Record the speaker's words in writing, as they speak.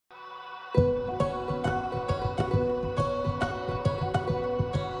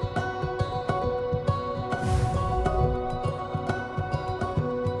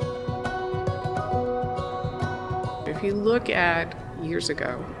if you look at years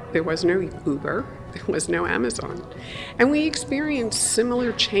ago, there was no Uber, there was no Amazon. And we experienced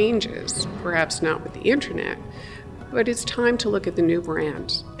similar changes, perhaps not with the internet, but it's time to look at the new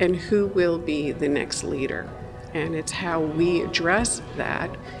brands and who will be the next leader. And it's how we address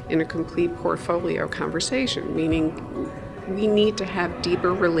that in a complete portfolio conversation, meaning we need to have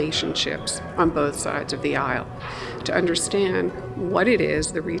deeper relationships on both sides of the aisle to understand what it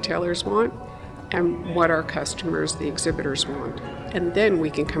is the retailers want and what our customers, the exhibitors, want. And then we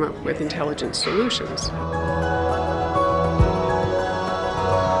can come up with intelligent solutions.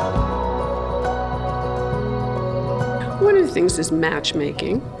 One of the things is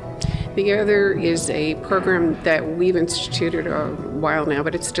matchmaking. The other is a program that we've instituted a while now,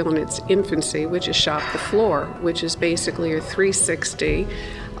 but it's still in its infancy, which is Shop the Floor, which is basically a 360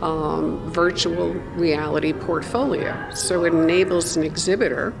 virtual reality portfolio. So it enables an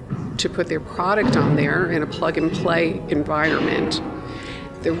exhibitor to put their product on there in a plug-and-play environment.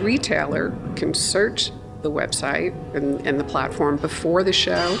 The retailer can search the website and the platform before the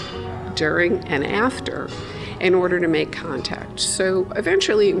show, during, and after in order to make contact. So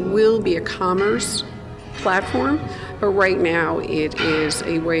eventually it will be a commerce platform, but right now it is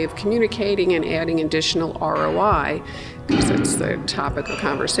a way of communicating and adding additional ROI, because it's the topic of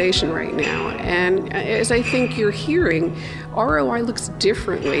conversation right now. And as I think you're hearing, ROI looks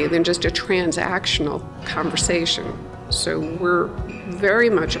differently than just a transactional conversation. So we're very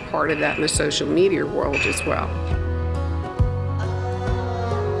much a part of that in the social media world as well.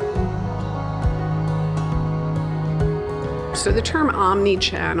 So the term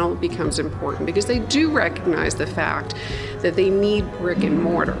omni-channel becomes important because they do recognize the fact that they need brick and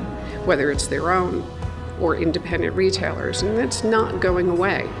mortar, whether it's their own or independent retailers, and that's not going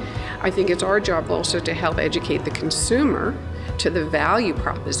away. I think it's our job also to help educate the consumer to the value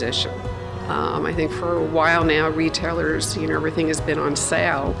proposition. I think for a while now, retailers, everything has been on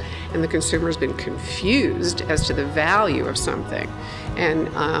sale, and the consumer's been confused as to the value of something,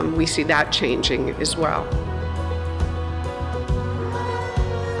 and we see that changing as well.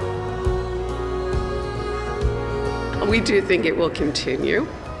 We do think it will continue,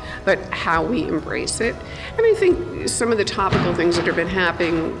 but how we embrace it. And I think some of the topical things that have been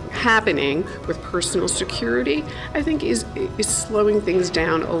happening with personal security, I think is slowing things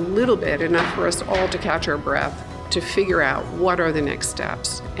down a little bit, enough for us all to catch our breath, to figure out what are the next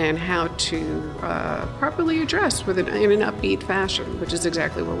steps and how to properly address in an upbeat fashion, which is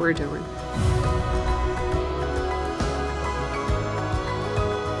exactly what we're doing.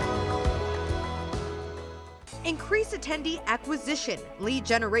 Increase attendee acquisition, lead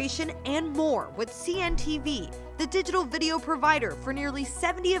generation, and more with CNTV, the digital video provider for nearly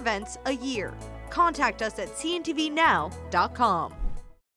 70 events a year. Contact us at cntvnow.com.